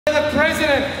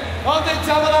president of the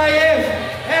AAF,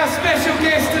 our special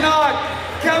guest tonight.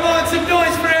 Come on, some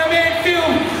noise for our man Phil.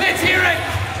 Let's hear it.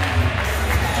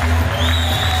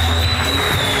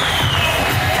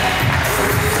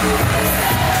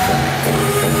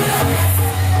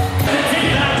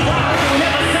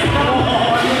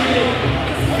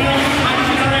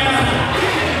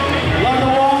 Like a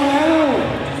wild animal.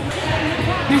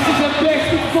 This is a best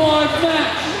of 5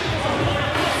 match.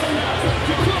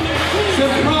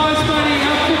 Some prize money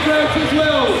up for grabs as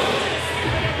well.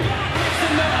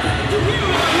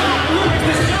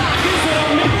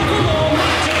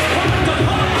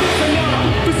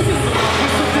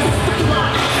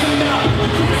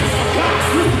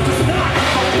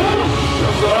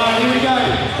 Alright, here we go.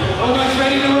 Almost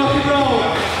ready to rock and roll.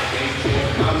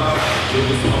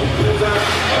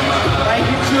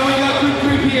 Making sure we got good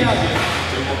grip here.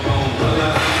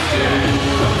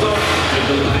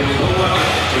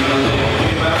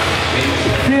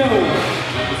 Phil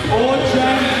or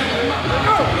Jamie.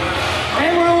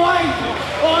 And we're away.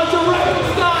 Oh, it's a rapid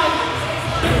start.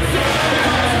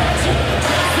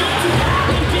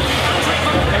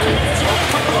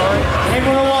 And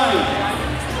we're away.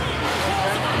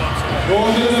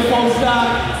 Going to the false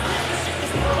start.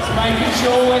 Just making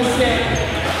sure we're set.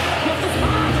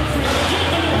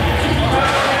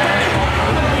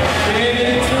 Get it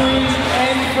between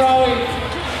and throwing.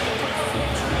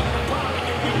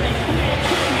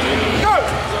 Go!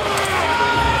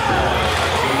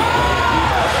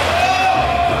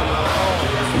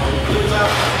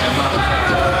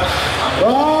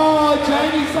 Oh,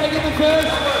 Jamie's taking the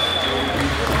first.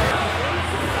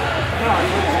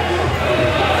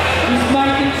 Just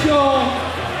making sure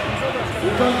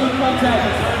we've got good contact.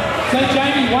 So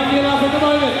Jamie, 1-0 up at the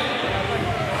moment.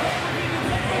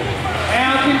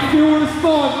 How can Phil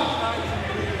respond?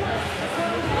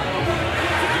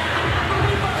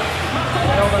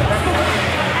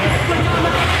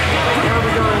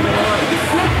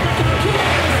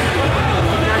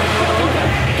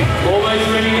 Almost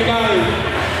ready to go.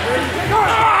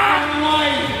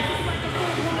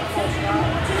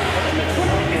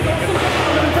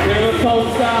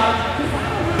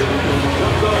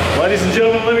 Ladies and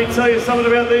gentlemen, let me tell you something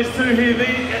about these two here.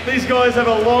 These guys have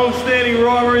a long-standing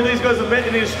rivalry. These guys have met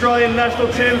in the Australian National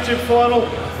Championship final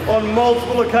on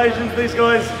multiple occasions. These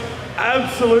guys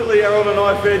absolutely are on a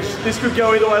knife edge. This could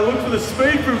go either way. Look for the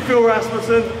speed from Phil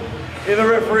Rasmussen in the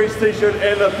referee's t-shirt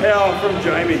and the power from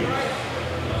Jamie.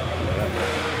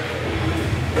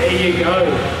 There you go.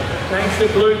 Thanks to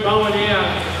Blue Bowen here.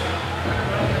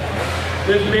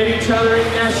 They've met each other in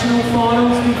national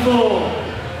finals before.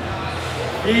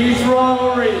 Here's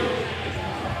rivalry.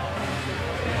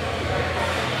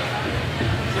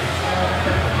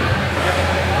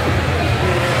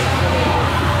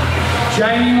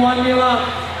 Jamie 1-0 up.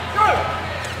 Go!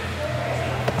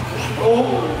 Oh.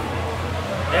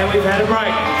 And we've had a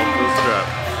break.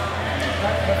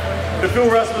 But Phil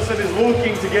Rasmussen is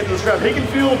looking to get to the scrap. He can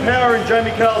feel the power in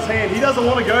Jamie Carle's hand. He doesn't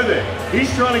want to go there.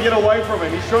 He's trying to get away from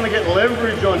him. He's trying to get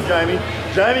leverage on Jamie.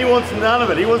 Jamie wants none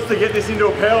of it. He wants to get this into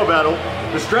a power battle.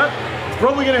 The strap is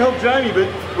probably going to help Jamie, but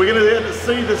we're going to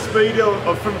see the speed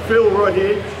from Phil right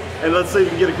here. And let's see if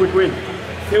we can get a quick win.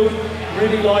 Phil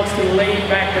really likes to lean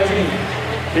back, doesn't he?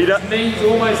 He does. His knees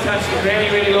almost touch the ground.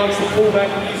 He really likes to pull back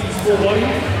and use his full body.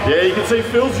 Yeah, you can see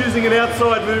Phil's using an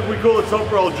outside move we call a top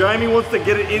roll. Jamie wants to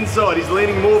get it inside. He's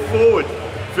leaning more forward.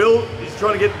 Phil is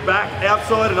trying to get back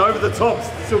outside and over the top,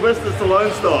 Sylvester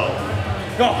Stallone style.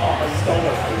 Oh, stop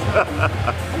it.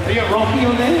 Are you got Rocky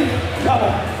on there? Come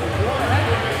on.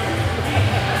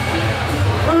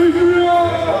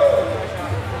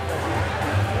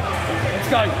 Let's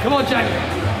go. Come on, Jamie.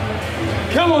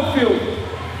 Come on, Phil.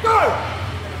 Go!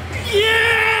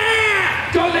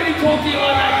 Yeah! Don't let him talk to you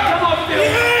like that. Come on, Phil.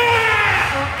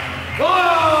 Yeah!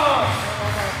 Oh!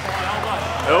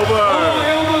 Elbow. Oh,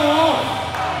 elbow off.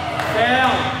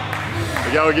 Down. We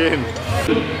go again.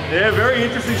 Yeah, very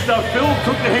interesting stuff. Phil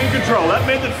took the hand control. That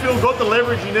meant that Phil got the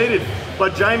leverage he needed.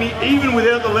 But Jamie, even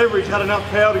without the leverage, had enough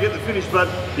power to get the finish. But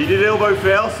he did elbow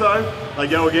foul, so they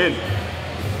go again.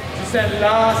 Just that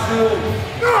last little...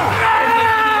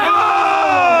 Oh!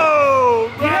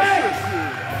 Yes!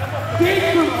 Big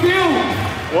from Phil!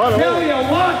 What? Tell you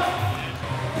what!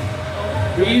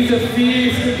 He's a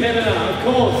fierce competitor, of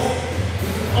course.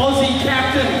 Aussie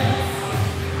captain.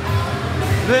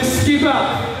 The skipper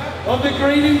of the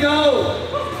green and gold.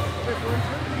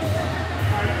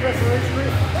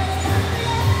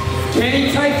 Can he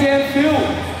take down Phil?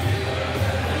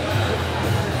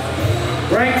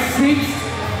 Ranked 6th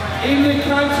in the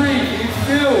country is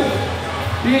Phil.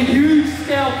 Be a huge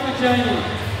scalp for Jamie.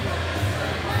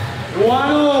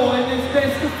 1-1 and this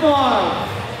best of 5.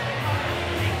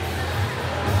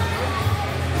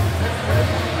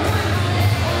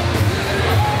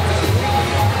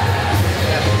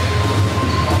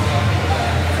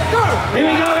 Here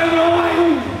we go,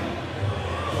 everyone!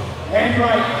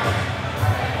 Handbrake.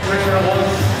 Pressure it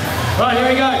was. Right, here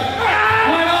we go.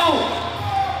 1-0.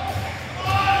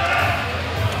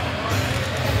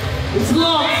 It's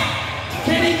locked.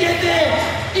 Can he get there?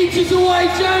 Inches away,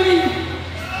 Jamie.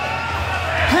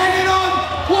 Hanging on.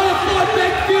 What a fight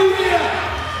back field here.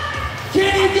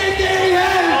 Can he get there? He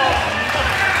has.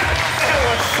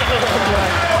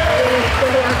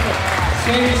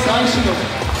 Sensational.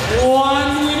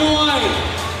 1 win away.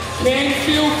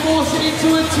 Canfield force it into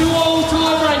a 2-all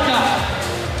tiebreaker.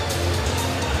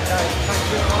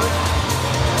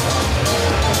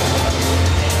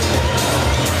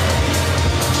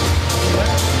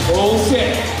 All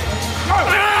set.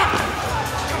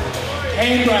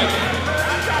 Handbrake.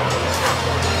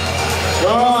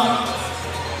 Alright.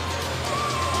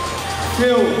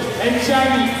 Phil and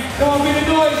Jamie. Come on, bit of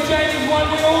noise. Jamie's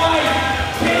 1 win away.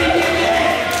 Can he get there?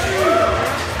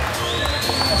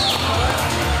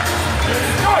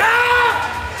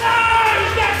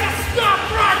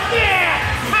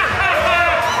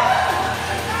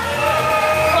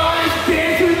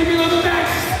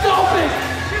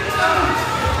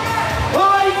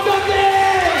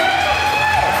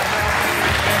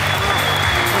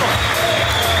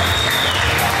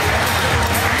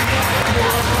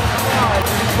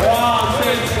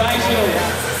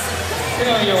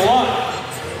 Tell you what,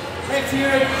 let's hear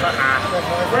it.